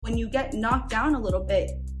when you get knocked down a little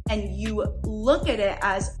bit and you look at it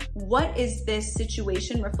as, what is this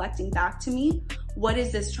situation reflecting back to me? What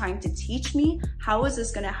is this trying to teach me? How is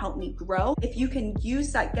this gonna help me grow? If you can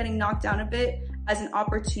use that getting knocked down a bit as an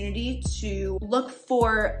opportunity to look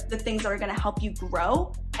for the things that are gonna help you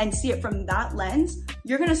grow and see it from that lens,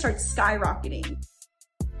 you're gonna start skyrocketing.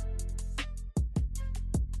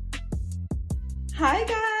 Hi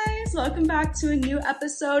guys, welcome back to a new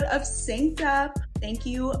episode of Synced Up. Thank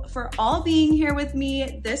you for all being here with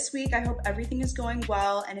me this week. I hope everything is going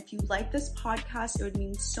well. And if you like this podcast, it would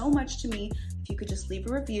mean so much to me if you could just leave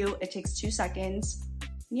a review. It takes 2 seconds.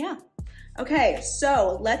 Yeah. Okay,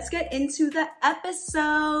 so let's get into the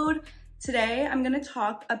episode. Today, I'm gonna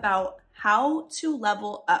talk about how to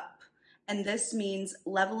level up. And this means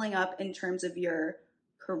leveling up in terms of your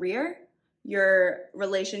career, your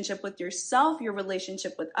relationship with yourself, your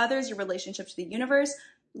relationship with others, your relationship to the universe,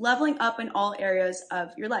 leveling up in all areas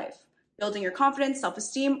of your life, building your confidence,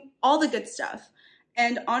 self-esteem, all the good stuff.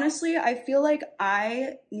 And honestly, I feel like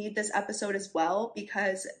I need this episode as well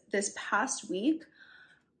because this past week,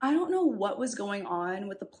 I don't know what was going on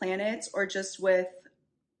with the planets or just with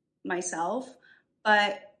myself,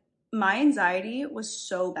 but my anxiety was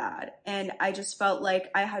so bad. And I just felt like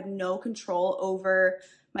I had no control over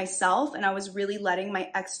myself, and I was really letting my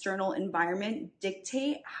external environment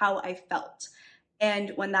dictate how I felt.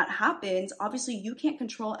 And when that happens, obviously you can't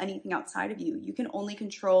control anything outside of you. You can only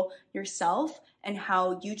control yourself and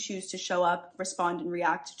how you choose to show up, respond, and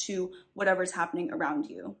react to whatever's happening around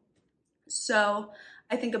you. So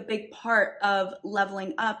I think a big part of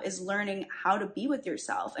leveling up is learning how to be with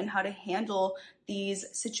yourself and how to handle these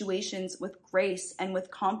situations with grace and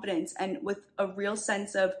with confidence and with a real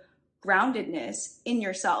sense of groundedness in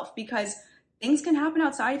yourself, because things can happen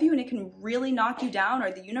outside of you and it can really knock you down,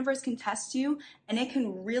 or the universe can test you and it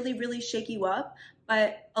can really, really shake you up.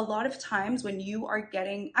 But a lot of times when you are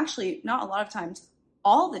getting, actually not a lot of times,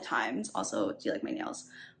 all the times, also, do you like my nails?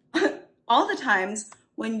 All the times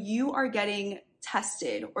when you are getting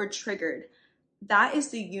tested or triggered, that is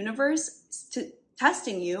the universe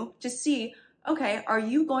testing you to see, okay, are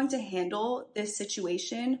you going to handle this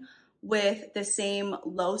situation with the same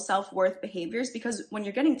low self-worth behaviors? Because when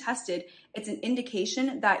you're getting tested, it's an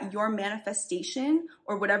indication that your manifestation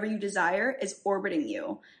or whatever you desire is orbiting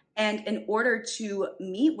you. And in order to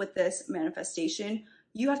meet with this manifestation,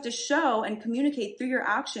 you have to show and communicate through your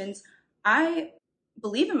actions, I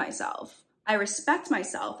believe in myself, I respect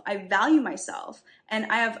myself, I value myself, and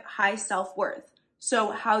I have high self-worth.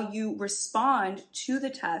 So how you respond to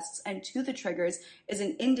the tests and to the triggers is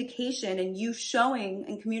an indication, and you showing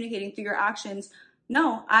and communicating through your actions,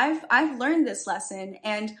 no, I've learned this lesson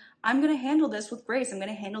and I'm going to handle this with grace. I'm going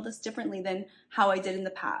to handle this differently than how I did in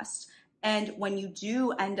the past. And when you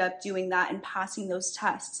do end up doing that and passing those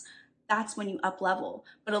tests, that's when you up level.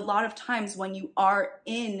 But a lot of times when you are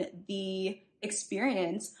in the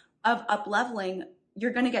experience of up leveling,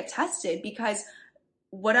 you're going to get tested, because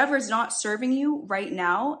whatever's not serving you right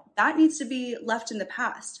now, that needs to be left in the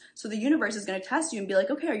past. So the universe is going to test you and be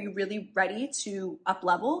like, okay, are you really ready to up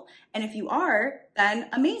level? And if you are, then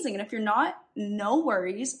amazing. And if you're not, no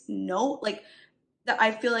worries.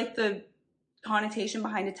 I feel like the connotation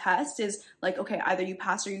behind a test is like, okay, either you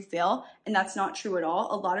pass or you fail. And that's not true at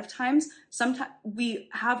all. A lot of times, sometimes we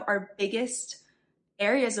have our biggest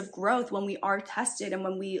areas of growth when we are tested and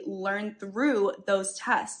when we learn through those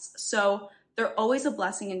tests. So they're always a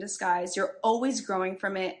blessing in disguise. You're always growing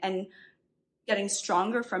from it and getting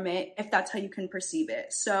stronger from it, if that's how you can perceive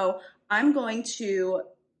it. So I'm going to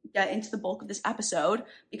get into the bulk of this episode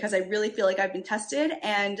because I really feel like I've been tested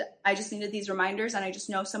and I just needed these reminders, and I just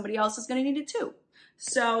know somebody else is going to need it too.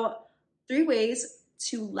 So 3 ways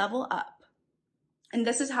to level up. And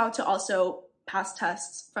this is how to also pass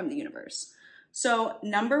tests from the universe. So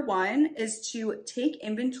number 1 is to take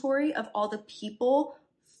inventory of all the people,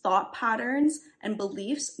 thought patterns, and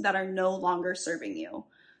beliefs that are no longer serving you.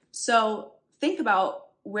 So think about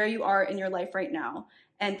where you are in your life right now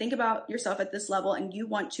and think about yourself at this level, and you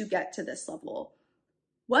want to get to this level.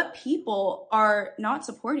 What people are not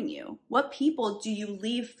supporting you? What people do you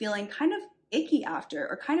leave feeling kind of icky after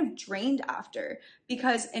or kind of drained after?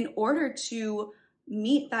 Because in order to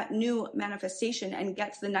meet that new manifestation and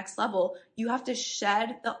get to the next level, you have to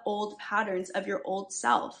shed the old patterns of your old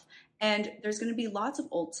self. And there's going to be lots of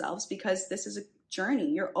old selves because this is a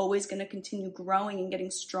journey. You're always going to continue growing and getting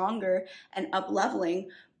stronger and up leveling,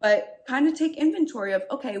 but kind of take inventory of,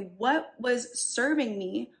 okay, what was serving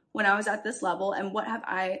me when I was at this level and what have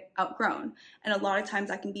I outgrown? And a lot of times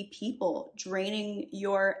that can be people draining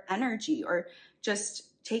your energy or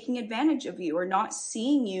just taking advantage of you or not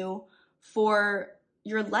seeing you for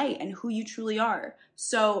your light and who you truly are.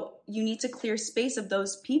 So you need to clear space of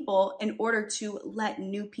those people in order to let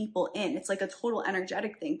new people in. It's like a total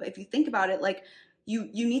energetic thing. But if you think about it, like you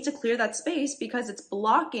need to clear that space because it's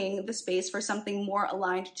blocking the space for something more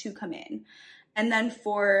aligned to come in. And then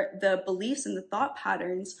for the beliefs and the thought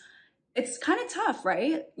patterns, it's kind of tough,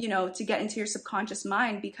 right? To get into your subconscious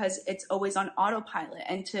mind because it's always on autopilot,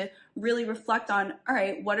 and to really reflect on, all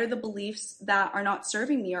right, what are the beliefs that are not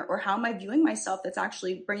serving me, or how am I viewing myself that's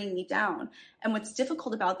actually bringing me down? And what's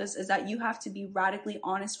difficult about this is that you have to be radically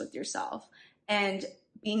honest with yourself. And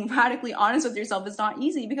being radically honest with yourself is not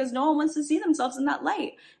easy because no one wants to see themselves in that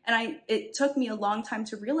light. And it took me a long time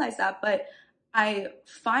to realize that, but I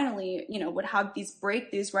finally, would have these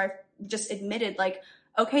breakthroughs where I just admitted, like,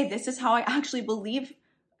 okay, this is how I actually believe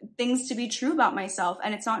things to be true about myself.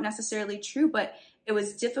 And it's not necessarily true, but it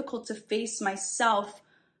was difficult to face myself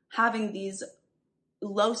having these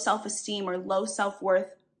low self-esteem or low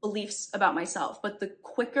self-worth beliefs about myself. But the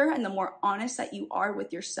quicker and the more honest that you are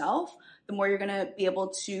with yourself, the more you're going to be able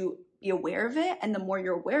to be aware of it. And the more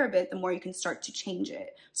you're aware of it, the more you can start to change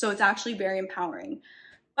it. So it's actually very empowering.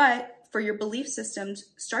 But for your belief systems,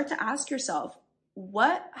 start to ask yourself,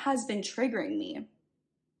 what has been triggering me?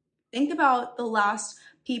 Think about the last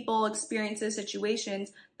people, experiences,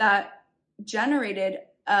 situations that generated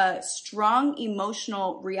a strong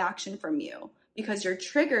emotional reaction from you, because your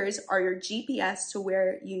triggers are your GPS to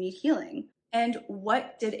where you need healing. And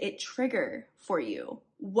what did it trigger for you?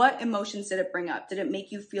 What emotions did it bring up? Did it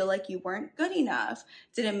make you feel like you weren't good enough?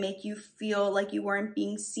 Did it make you feel like you weren't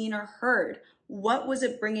being seen or heard? What was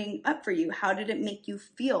it bringing up for you? How did it make you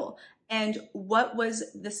feel? And what was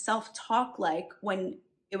the self-talk like when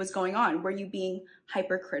it was going on? Were you being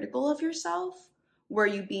hypercritical of yourself? Were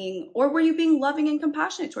you being loving and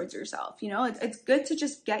compassionate towards yourself? It's good to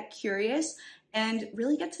just get curious and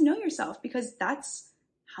really get to know yourself, because that's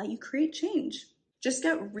how you create change. Just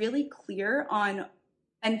get really clear on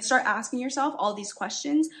and start asking yourself all these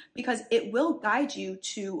questions, because it will guide you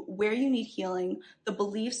to where you need healing, the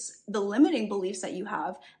beliefs, the limiting beliefs that you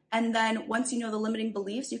have. And then once you know the limiting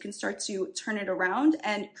beliefs, you can start to turn it around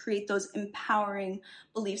and create those empowering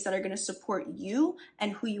beliefs that are going to support you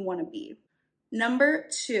and who you want to be. Number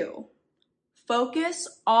 2, focus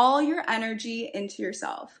all your energy into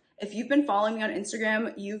yourself. If you've been following me on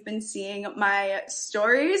Instagram, you've been seeing my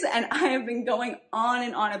stories, and I have been going on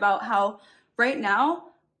and on about how right now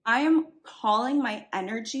I am calling my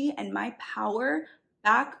energy and my power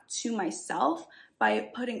back to myself by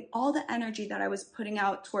putting all the energy that I was putting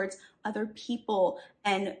out towards other people,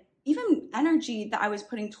 and even energy that I was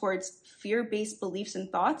putting towards fear-based beliefs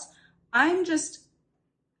and thoughts. I'm just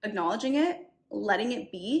acknowledging it, letting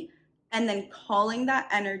it be, and then calling that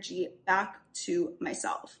energy back to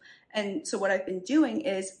myself. And so what I've been doing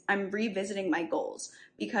is I'm revisiting my goals,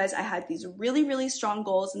 because I had these really, really strong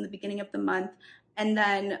goals in the beginning of the month. And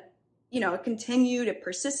then, it continued, it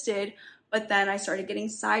persisted, but then I started getting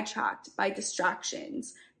sidetracked by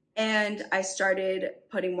distractions, and I started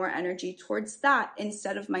putting more energy towards that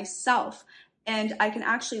instead of myself. And I can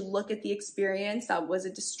actually look at the experience that was a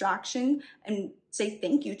distraction and say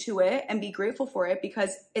thank you to it and be grateful for it,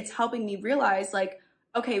 because it's helping me realize, like,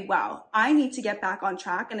 okay, wow, I need to get back on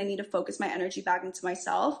track, and I need to focus my energy back into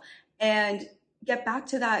myself and get back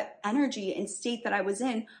to that energy and state that I was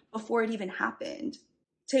in before it even happened.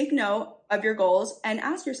 Take note of your goals and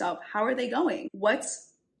ask yourself, how are they going?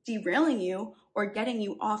 What's derailing you or getting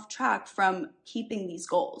you off track from keeping these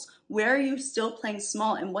goals? Where are you still playing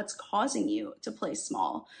small, and what's causing you to play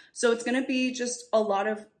small? So it's going to be just a lot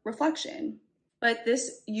of reflection. But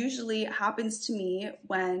this usually happens to me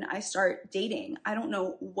when I start dating. I don't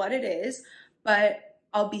know what it is, but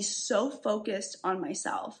I'll be so focused on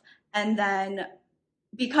myself. And then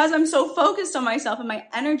because I'm so focused on myself and my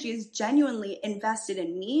energy is genuinely invested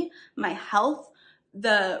in me, my health,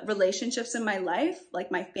 the relationships in my life,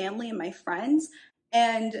 like my family and my friends,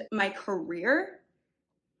 and my career,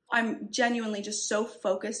 I'm genuinely just so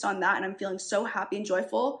focused on that, and I'm feeling so happy and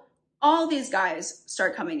joyful. All these guys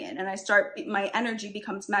start coming in, and my energy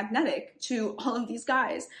becomes magnetic to all of these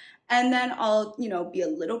guys. And then I'll, be a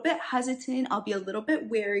little bit hesitant. I'll be a little bit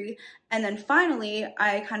wary. And then finally,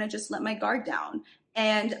 I kind of just let my guard down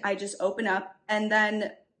and I just open up. And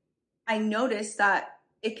then I notice that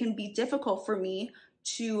it can be difficult for me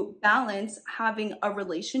to balance having a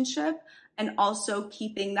relationship and also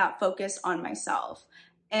keeping that focus on myself.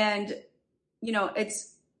 And,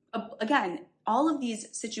 it's, again, all of these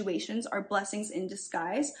situations are blessings in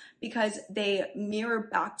disguise, because they mirror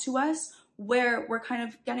back to us where we're kind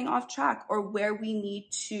of getting off track, or where we need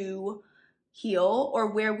to heal, or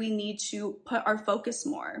where we need to put our focus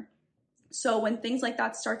more. So when things like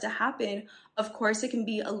that start to happen, of course, it can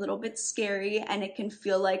be a little bit scary and it can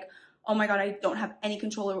feel like, oh my God, I don't have any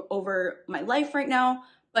control over my life right now.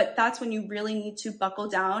 But that's when you really need to buckle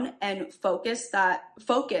down and focus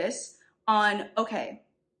on, okay,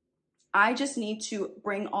 I just need to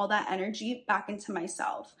bring all that energy back into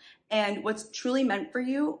myself. And what's truly meant for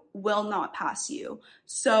you will not pass you.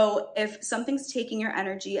 So if something's taking your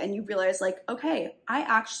energy and you realize like, okay, I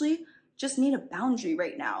actually just need a boundary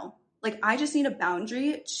right now. Like I just need a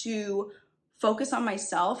boundary to focus on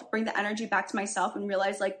myself, bring the energy back to myself and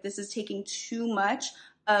realize like this is taking too much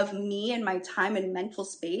of me and my time and mental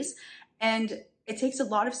space. And it takes a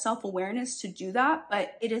lot of self-awareness to do that,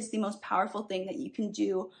 but it is the most powerful thing that you can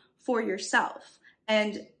do for yourself.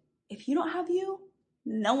 And if you don't have you,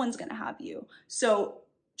 no one's gonna have you. So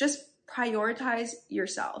just prioritize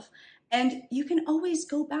yourself. And you can always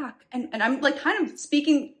go back. And I'm like kind of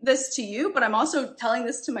speaking this to you, but I'm also telling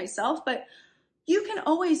this to myself, but you can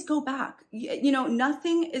always go back. You know,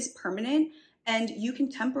 nothing is permanent and you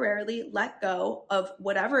can temporarily let go of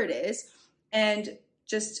whatever it is. And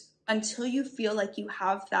just until you feel like you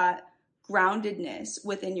have that groundedness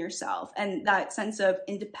within yourself and that sense of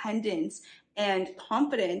independence and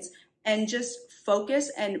confidence and just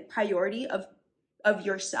focus and priority of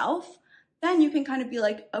yourself, then you can kind of be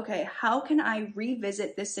like, okay, how can I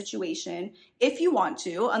revisit this situation if you want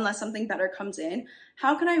to, unless something better comes in?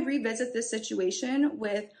 How can I revisit this situation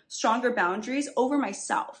with stronger boundaries over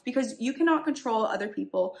myself? Because you cannot control other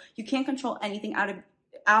people. You can't control anything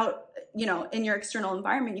out, you know, in your external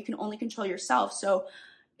environment. You can only control yourself. So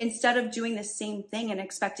instead of doing the same thing and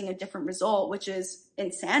expecting a different result, which is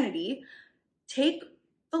insanity, take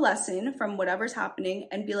the lesson from whatever's happening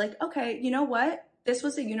and be like, okay, you know what? This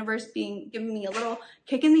was the universe giving me a little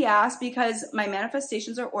kick in the ass because my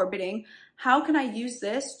manifestations are orbiting. How can I use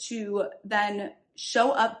this to then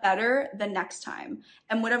show up better the next time?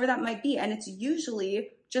 And whatever that might be. And it's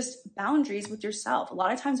usually just boundaries with yourself. A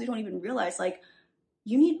lot of times we don't even realize like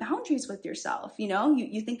you need boundaries with yourself. You know,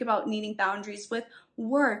 you think about needing boundaries with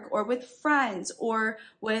work or with friends or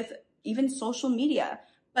with even social media,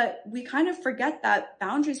 but we kind of forget that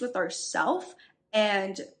boundaries with ourselves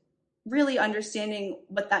and really understanding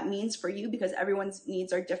what that means for you, because everyone's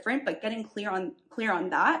needs are different, but getting clear on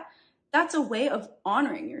that, that's a way of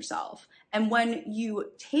honoring yourself. And when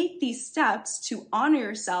you take these steps to honor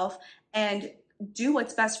yourself and do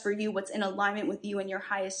what's best for you, what's in alignment with you and your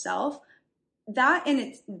highest self,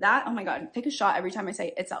 oh my God, take a shot every time I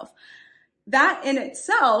say itself. That in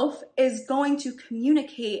itself is going to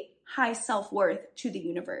communicate high self-worth to the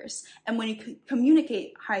universe. And when you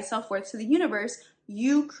communicate high self-worth to the universe,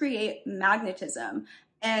 you create magnetism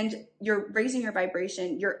and you're raising your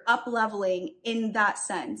vibration, you're up leveling in that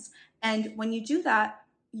sense. And when you do that,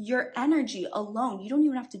 your energy alone, you don't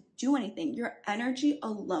even have to do anything. Your energy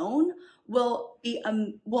alone will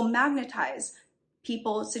magnetize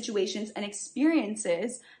people, situations, and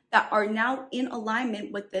experiences that are now in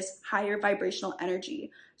alignment with this higher vibrational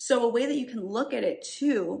energy. So a way that you can look at it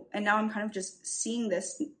too, and now I'm kind of just seeing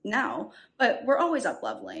this now, but we're always up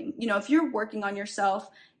leveling. You know, if you're working on yourself,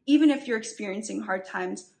 even if you're experiencing hard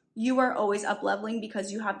times, you are always up leveling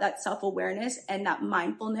because you have that self-awareness and that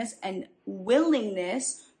mindfulness and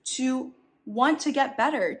willingness to want to get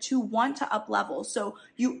better, to want to up level. So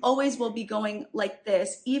you always will be going like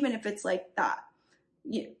this, even if it's like that.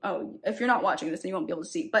 If you're not watching this, then you won't be able to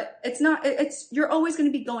see, but you're always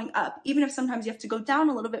going to be going up, even if sometimes you have to go down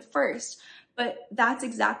a little bit first. But that's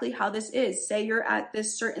exactly how this is. Say you're at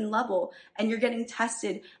this certain level and you're getting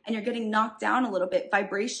tested and you're getting knocked down a little bit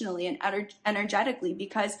vibrationally and energetically,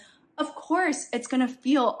 because of course it's going to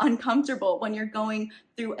feel uncomfortable when you're going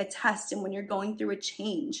through a test and when you're going through a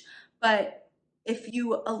change. But if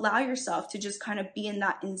you allow yourself to just kind of be in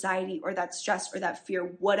that anxiety or that stress or that fear,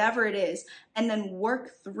 whatever it is, and then work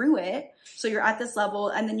through it. So you're at this level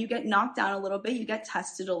and then you get knocked down a little bit, you get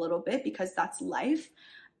tested a little bit because that's life.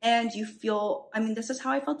 And you feel, this is how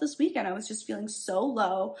I felt this weekend. I was just feeling so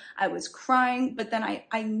low. I was crying, but then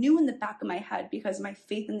I knew in the back of my head, because my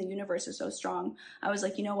faith in the universe is so strong, I was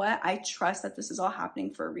like, you know what? I trust that this is all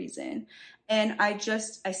happening for a reason. And I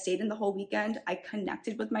stayed in the whole weekend. I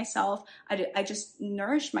connected with myself. I just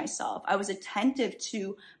nourished myself. I was attentive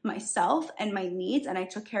to myself and my needs, and I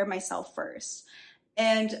took care of myself first.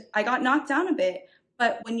 And I got knocked down a bit,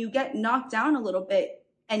 but when you get knocked down a little bit,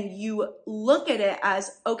 and you look at it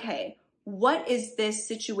as, okay, what is this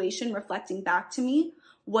situation reflecting back to me?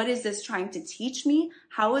 What is this trying to teach me?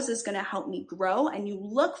 How is this going to help me grow? And you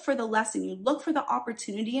look for the lesson, you look for the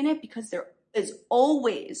opportunity in it, because there is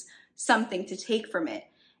always something to take from it.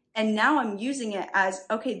 And now I'm using it as,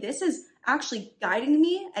 okay, this is actually guiding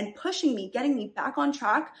me and pushing me, getting me back on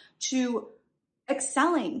track to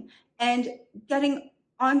excelling and getting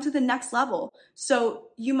onto the next level. So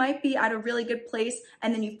you might be at a really good place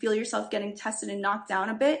and then you feel yourself getting tested and knocked down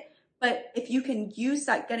a bit. But if you can use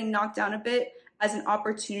that getting knocked down a bit as an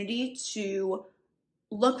opportunity to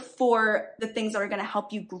look for the things that are going to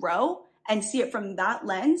help you grow and see it from that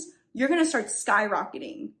lens, you're going to start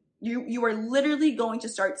skyrocketing. You are literally going to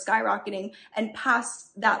start skyrocketing and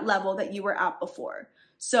past that level that you were at before.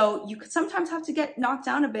 So you could sometimes have to get knocked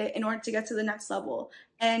down a bit in order to get to the next level.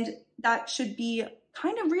 And that should be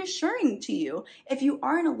kind of reassuring to you if you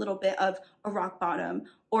are in a little bit of a rock bottom,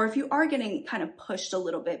 or if you are getting kind of pushed a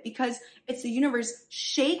little bit, because it's the universe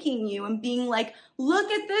shaking you and being like, look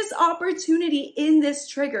at this opportunity in this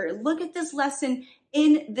trigger. Look at this lesson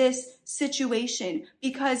in this situation.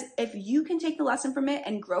 Because if you can take the lesson from it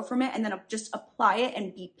and grow from it and then just apply it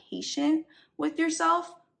and be patient with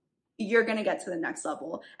yourself, you're going to get to the next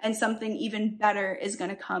level and something even better is going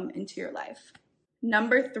to come into your life.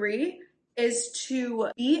 Number 3 is to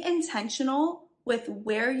be intentional with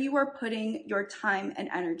where you are putting your time and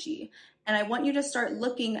energy. And I want you to start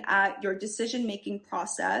looking at your decision-making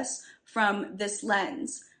process from this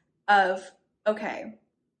lens of, okay,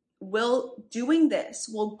 will doing this,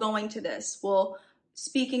 will going to this, will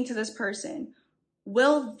speaking to this person,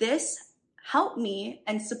 will this help me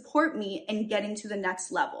and support me in getting to the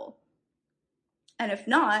next level? And if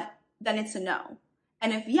not, then it's a no.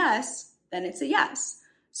 And if yes, then it's a yes.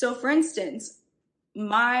 So for instance,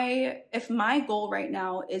 if my goal right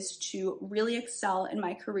now is to really excel in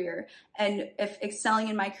my career, and if excelling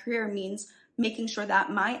in my career means making sure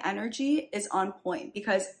that my energy is on point,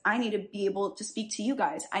 because I need to be able to speak to you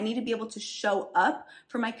guys. I need to be able to show up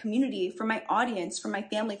for my community, for my audience, for my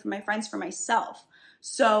family, for my friends, for myself.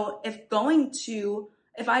 So if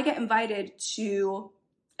I get invited to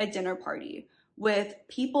a dinner party with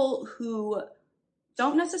people who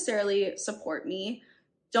don't necessarily support me,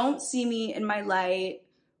 don't see me in my light,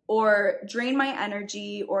 or drain my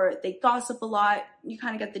energy, or they gossip a lot, you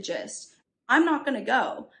kind of get the gist. I'm not going to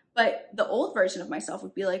go. But the old version of myself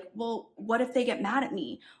would be like, well, what if they get mad at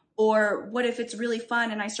me? Or what if it's really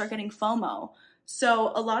fun and I start getting FOMO?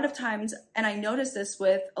 So a lot of times, and I notice this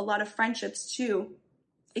with a lot of friendships too,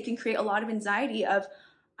 it can create a lot of anxiety of,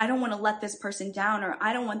 I don't want to let this person down, or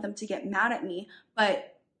I don't want them to get mad at me.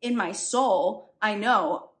 But in my soul, I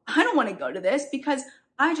know I don't want to go to this, because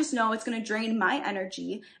I just know it's going to drain my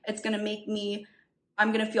energy. It's going to make me,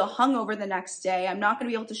 I'm going to feel hungover the next day. I'm not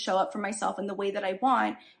going to be able to show up for myself in the way that I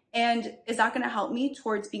want. And is that going to help me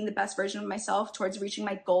towards being the best version of myself, towards reaching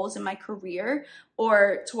my goals in my career,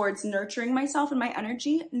 or towards nurturing myself and my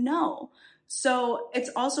energy? No. So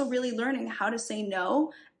it's also really learning how to say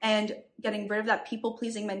no and getting rid of that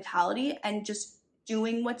people-pleasing mentality and just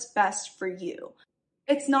doing what's best for you.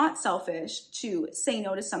 It's not selfish to say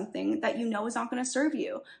no to something that you know is not going to serve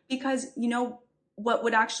you, because you know what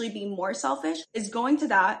would actually be more selfish is going to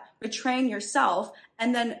that, betraying yourself,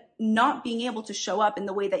 and then not being able to show up in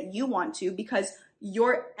the way that you want to, because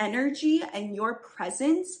your energy and your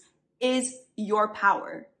presence is your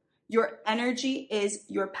power. Your energy is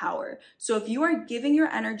your power. So if you are giving your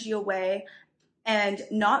energy away and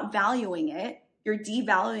not valuing it, you're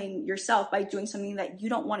devaluing yourself by doing something that you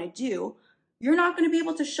don't want to do, you're not going to be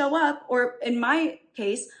able to show up, or in my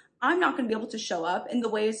case, I'm not going to be able to show up in the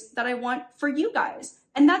ways that I want for you guys.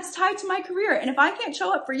 And that's tied to my career. And if I can't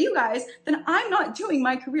show up for you guys, then I'm not doing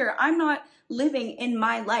my career. I'm not living in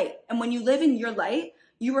my light. And when you live in your light,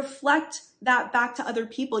 you reflect that back to other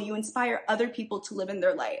people. You inspire other people to live in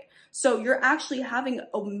their light. So you're actually having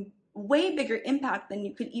a way bigger impact than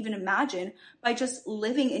you could even imagine by just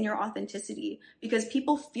living in your authenticity, because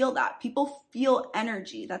people feel that. People feel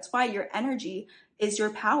energy. That's why your energy is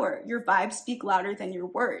your power. Your vibes speak louder than your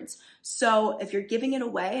words. So if you're giving it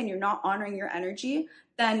away and you're not honoring your energy,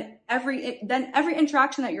 then every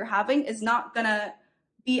interaction that you're having is not gonna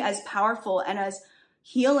be as powerful and as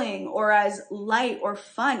healing or as light or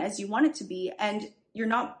fun as you want it to be. And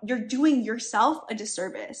you're doing yourself a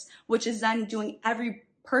disservice, which is then doing every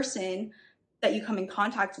person that you come in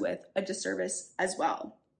contact with a disservice as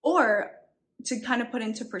well. Or to kind of put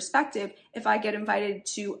into perspective, if I get invited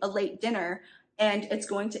to a late dinner and it's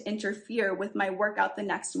going to interfere with my workout the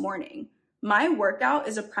next morning, my workout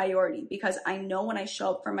is a priority, because I know when I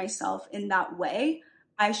show up for myself in that way,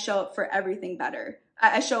 I show up for everything better.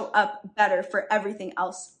 I show up better for everything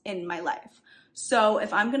else in my life. So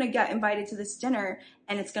if I'm going to get invited to this dinner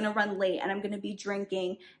and it's going to run late and I'm going to be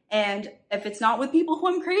drinking, and if it's not with people who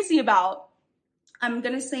I'm crazy about, I'm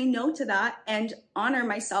going to say no to that and honor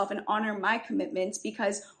myself and honor my commitments,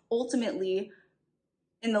 because ultimately,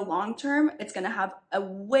 in the long term, it's going to have a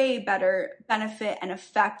way better benefit and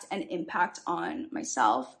effect and impact on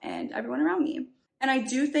myself and everyone around me. And I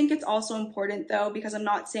do think it's also important though, because I'm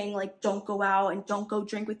not saying like, don't go out and don't go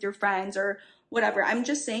drink with your friends or whatever. I'm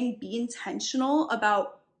just saying be intentional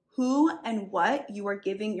about who and what you are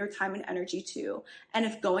giving your time and energy to. And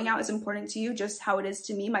if going out is important to you, just how it is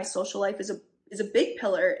to me, my social life is a big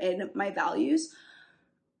pillar in my values,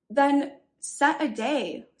 then set a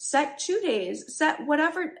day, set 2 days, set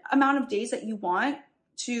whatever amount of days that you want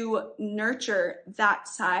to nurture that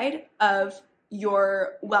side of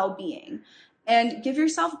your well-being. And give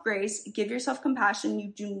yourself grace, give yourself compassion. You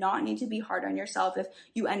do not need to be hard on yourself if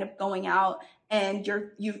you end up going out and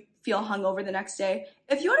you feel hungover the next day.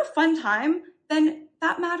 If you had a fun time, then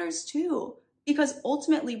that matters too, because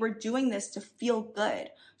ultimately we're doing this to feel good.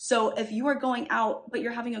 So if you are going out, but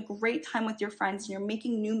you're having a great time with your friends and you're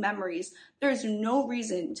making new memories, there's no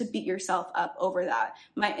reason to beat yourself up over that.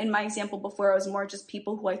 In my example before, it was more just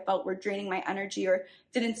people who I felt were draining my energy or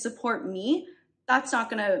didn't support me. That's not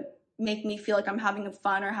gonna make me feel like I'm having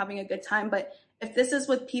fun or having a good time. But if this is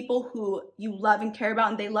with people who you love and care about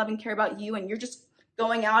and they love and care about you and you're just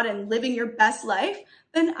going out and living your best life,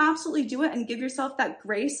 then absolutely do it and give yourself that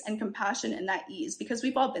grace and compassion and that ease, because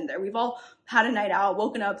we've all been there. We've all had a night out,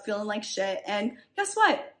 woken up feeling like shit. And guess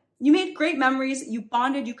what? You made great memories, you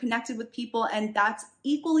bonded, you connected with people, and that's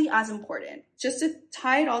equally as important. Just to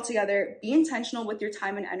tie it all together, be intentional with your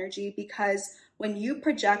time and energy, because when you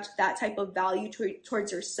project that type of value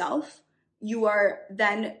towards yourself, you are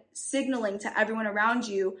then signaling to everyone around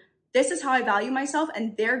you, this is how I value myself,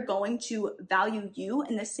 and they're going to value you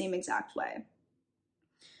in the same exact way.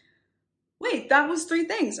 Wait, that was 3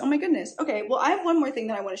 things. Oh my goodness. Okay, well, I have one more thing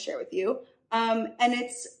that I want to share with you. And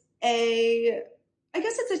it's I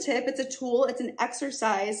guess it's a tip, it's a tool, it's an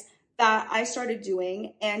exercise that I started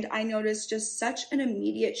doing, and I noticed just such an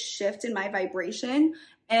immediate shift in my vibration.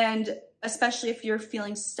 And especially if you're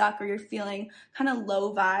feeling stuck or you're feeling kind of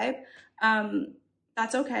low vibe,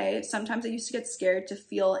 that's okay. Sometimes I used to get scared to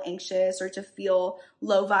feel anxious or to feel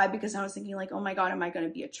low vibe because I was thinking like, oh my God, am I going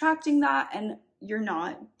to be attracting that? And you're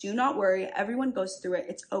not. Do not worry. Everyone goes through it.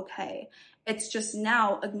 It's okay. It's just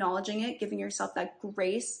now acknowledging it, giving yourself that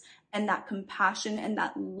grace and that compassion and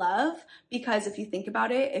that love. Because if you think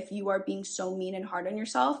about it, if you are being so mean and hard on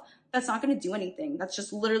yourself, that's not going to do anything. That's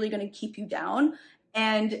just literally going to keep you down.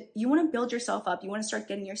 And you want to build yourself up. You want to start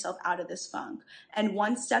getting yourself out of this funk. And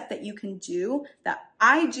one step that you can do, that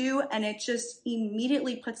I do, and it just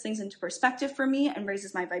immediately puts things into perspective for me and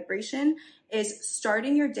raises my vibration, is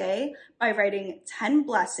starting your day by writing 10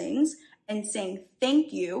 blessings and saying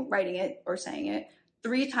thank you, writing it or saying it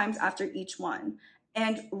 3 times after each one.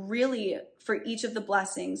 And really, for each of the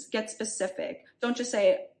blessings, get specific. Don't just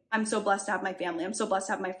say, I'm so blessed to have my family. I'm so blessed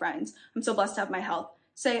to have my friends. I'm so blessed to have my health.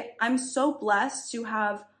 Say, I'm so blessed to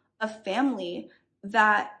have a family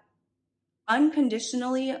that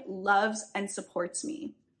unconditionally loves and supports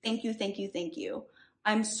me. Thank you, thank you, thank you.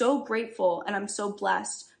 I'm so grateful and I'm so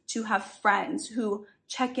blessed to have friends who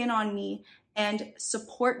check in on me and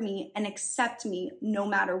support me and accept me no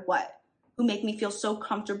matter what, who make me feel so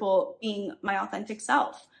comfortable being my authentic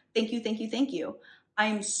self. Thank you, thank you, thank you. I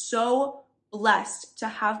am so blessed to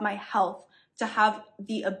have my health, to have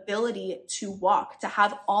the ability to walk, to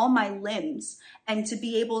have all my limbs, and to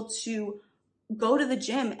be able to go to the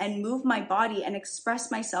gym and move my body and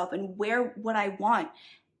express myself and wear what I want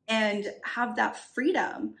and have that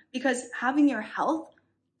freedom, because having your health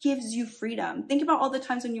gives you freedom. Think about all the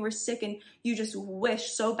times when you were sick and you just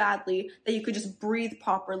wish so badly that you could just breathe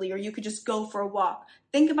properly or you could just go for a walk.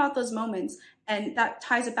 Think about those moments, and that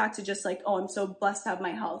ties it back to just like, oh, I'm so blessed to have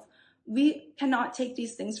my health. We cannot take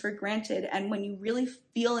these things for granted. And when you really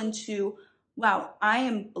feel into, wow, I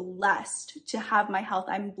am blessed to have my health.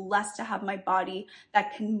 I'm blessed to have my body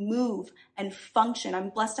that can move and function. I'm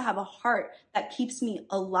blessed to have a heart that keeps me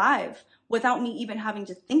alive without me even having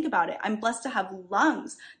to think about it. I'm blessed to have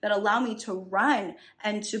lungs that allow me to run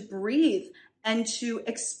and to breathe and to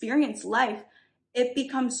experience life. It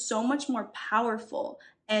becomes so much more powerful.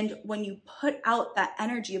 And when you put out that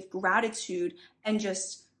energy of gratitude and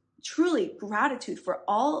just truly gratitude for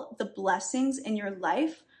all the blessings in your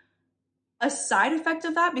life, a side effect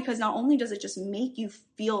of that, because not only does it just make you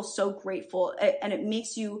feel so grateful, and it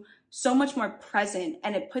makes you so much more present,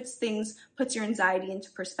 and it puts your anxiety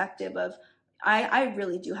into perspective of, I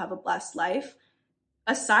really do have a blessed life.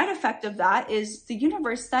 A side effect of that is the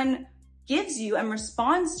universe then gives you and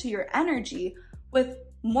responds to your energy with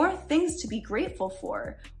more things to be grateful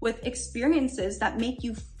for, with experiences that make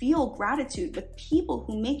you feel gratitude, with people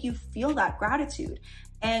who make you feel that gratitude.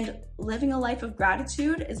 And living a life of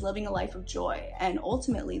gratitude is living a life of joy. And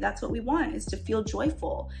ultimately, that's what we want, is to feel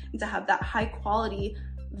joyful and to have that high quality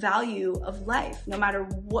value of life, no matter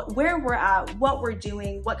where we're at, what we're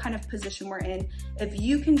doing, what kind of position we're in. If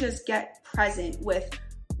you can just get present with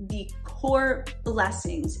the core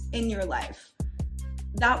blessings in your life,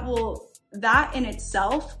 that in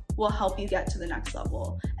itself will help you get to the next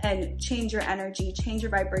level and change your energy, change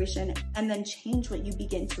your vibration, and then change what you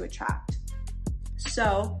begin to attract.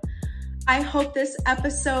 So I hope this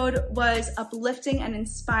episode was uplifting and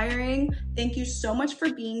inspiring. Thank you so much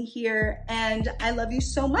for being here, and I love you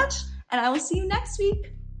so much, and I will see you next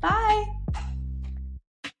week. Bye.